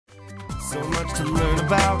So much to learn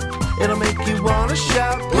about, it'll make you wanna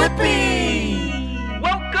shout, Blippi!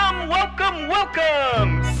 Welcome, welcome,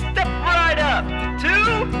 welcome! Step right up to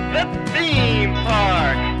the theme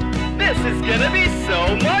park! This is gonna be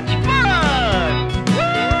so much fun!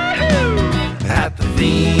 Woohoo! At the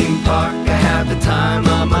theme park, I have the time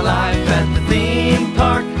of my life. At the theme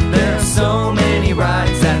park, there are so many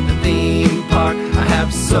rides. At the theme park, I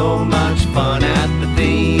have so much fun at the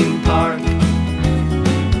theme park.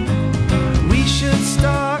 We should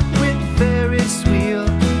start with Ferris wheel,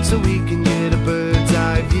 so we can get a bird's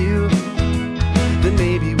eye view. Then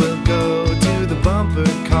maybe we'll go to the bumper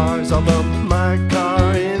cars. I'll bump my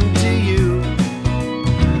car into you.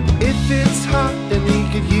 If it's hot and we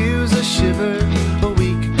could use a shiver, or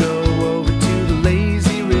we could go over to the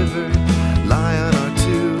lazy river, lie on our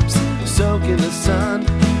tubes, soak in the sun.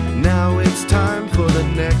 Now it's time for the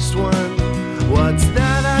next one. What's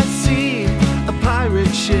that I see? A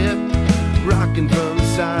pirate ship rocking from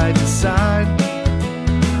side to side.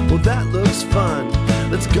 Well, that looks fun.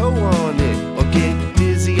 Let's go on it or get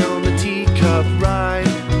dizzy on the teacup ride.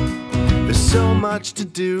 There's so much to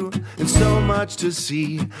do and so much to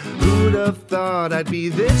see. Who'd have thought I'd be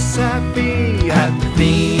this happy? At the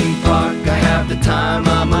theme park, I have the time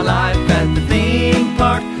of my life. At the theme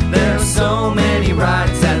park, there are so many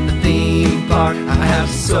rides. At the theme park, I have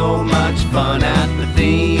so much fun at the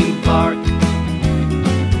theme park.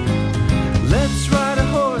 Let's ride a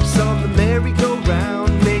horse on the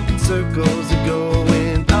merry-go-round, making circles and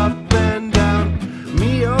going up and down.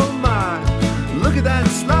 Me oh my, look at that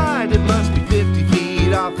slide, it must be 50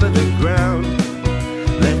 feet off of the ground.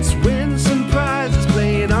 Let's win some prizes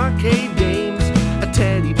playing arcade games, a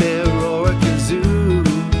teddy bear or a kazoo.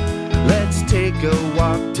 Let's take a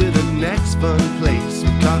walk to the next fun place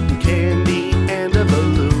with cotton candy and a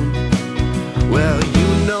balloon. Well, you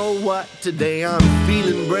know what, today I'm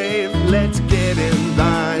feeling brave. Let's get in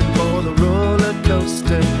line for the roller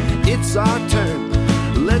coaster. It's our turn,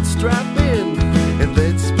 let's strap in and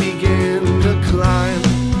let's begin to climb.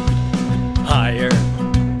 Higher,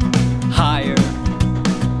 higher,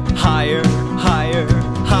 higher, higher,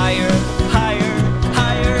 higher, higher,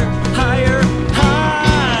 higher, higher,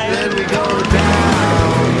 higher. Then we go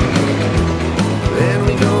down, then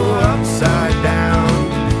we go upside down.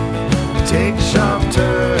 Take a sharp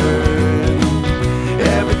turn,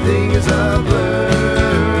 everything is a blur.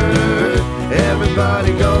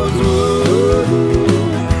 Everybody goes woo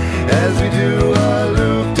as we do a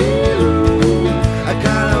loop-de-loop. I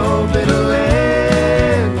kinda hope it'll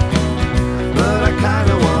end, but I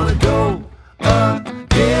kinda wanna go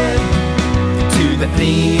again. To the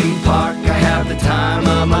theme park, I have the time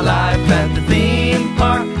of my life. At the theme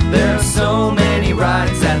park, there are so many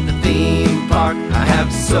rides. At the theme park, I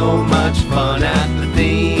have so much fun at the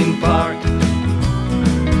theme park.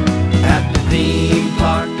 At the theme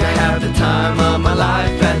park, I have the time of my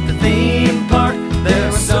life. At the theme park, there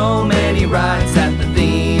are so many rides. At the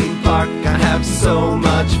theme park, I have so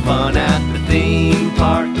much fun at the theme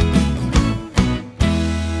park.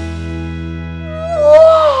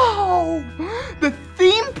 Whoa! The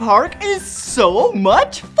theme park is so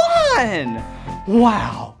much fun!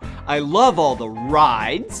 Wow, I love all the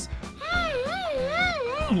rides.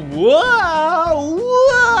 Whoa!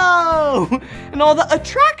 Whoa! And all the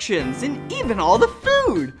attractions and even all the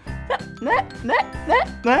food.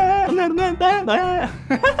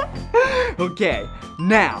 Okay,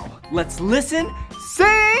 now let's listen,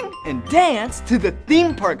 sing, and dance to the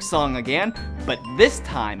theme park song again, but this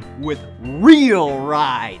time with real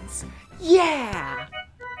rides. Yeah!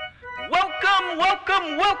 Welcome,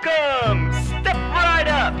 welcome, welcome! Step right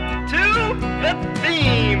up to the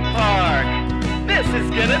theme park. This is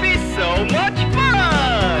gonna be so much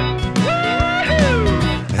fun!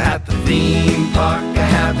 Woohoo! At the theme park, I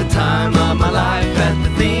have the time of my life. At the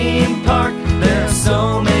theme park, there are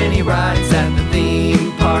so many rides. At the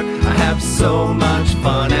theme park, I have so much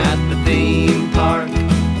fun at the theme park.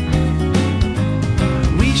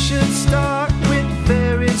 We should start with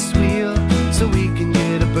Ferris wheel, so we can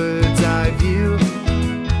get a bird's eye view.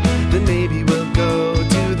 Then maybe we'll go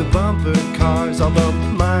to the bumper cars. I'll bump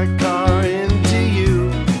my car into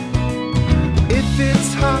you. If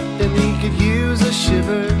it's hot and we could use a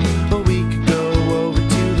shiver, or we could go over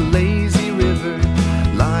to the lazy river,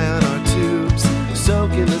 lie on our tubes,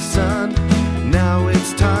 soak in the sun. Now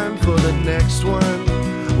it's time for the next one.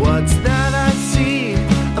 What's that I see?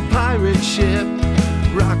 A pirate ship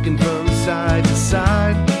rocking from side to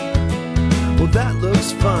side. Well, that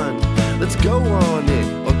looks fun. Let's go on it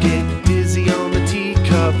or get dizzy on the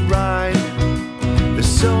teacup ride. There's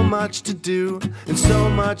so much to do and so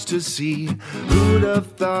much to see. Who'd have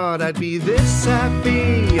thought I'd be this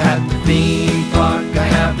happy? At the theme park, I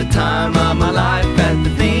have the time of my life. At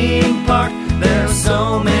the theme park, there are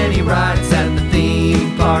so many rides. At the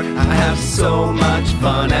theme park, I have so much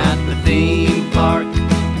fun at the theme park.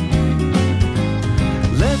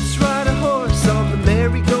 Let's ride a horse on the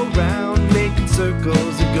merry-go-round, making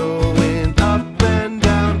circles and going up and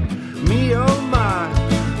down. Me oh my,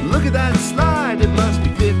 look at that slide, it must be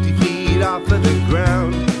 50 feet off of the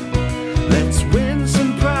ground. Let's win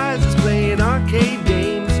some prizes playing arcade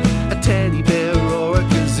games, a teddy bear or a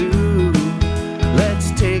kazoo.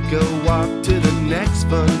 Let's take a walk to the next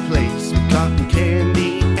fun place with cotton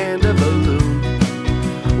candy and a balloon.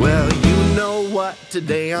 Well, you know what,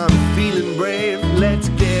 today I'm feeling brave. Let's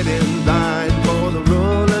get in line for the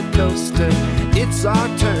roller coaster. It's our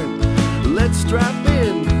turn, let's strap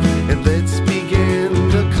in and let's begin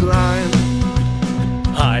to climb.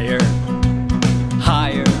 Higher,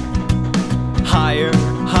 higher, higher,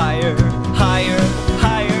 higher, higher,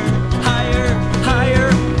 higher, higher,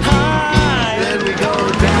 higher, high. Then we go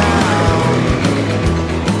down,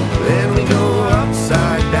 then we go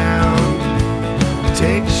upside down.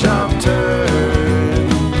 Take a sharp turn,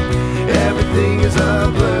 everything is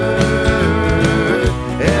a blur.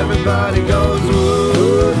 Everybody goes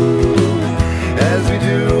woo as we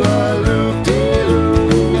do a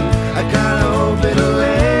loop-de-loop. I kinda hope it'll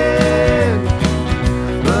end,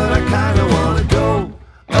 but I kinda wanna go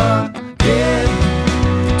again.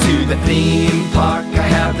 To the theme park, I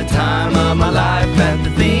have the time of my life. At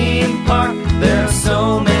the theme park, there are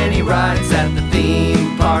so many rides. At the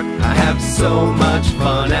theme park, I have so much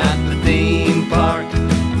fun at the theme park.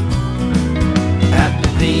 At the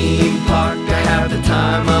theme park, I have the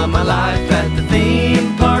time of my life. At the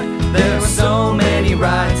theme park, there are so many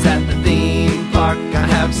rides. At the theme park, I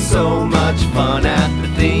have so much fun at the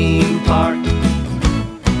theme park.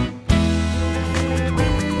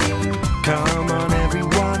 Come on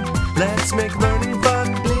everyone, let's make learning fun.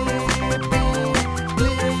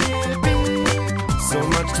 Blippi, Blippi. So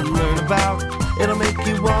much to learn about, it'll make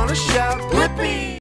you wanna shout.